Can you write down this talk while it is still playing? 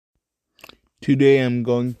Today I'm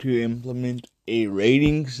going to implement a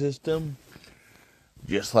rating system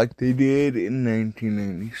just like they did in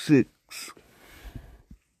 1996.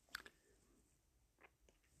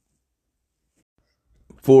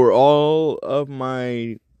 For all of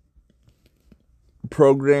my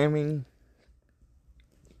programming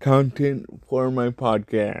content for my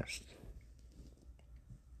podcast.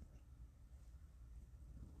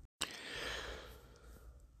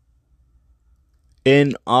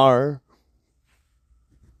 NR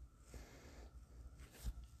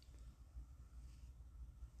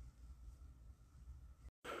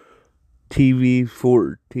TV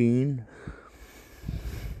 14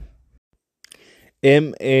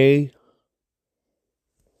 MA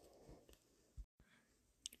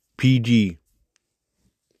PG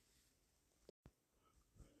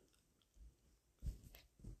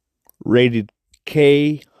rated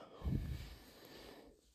K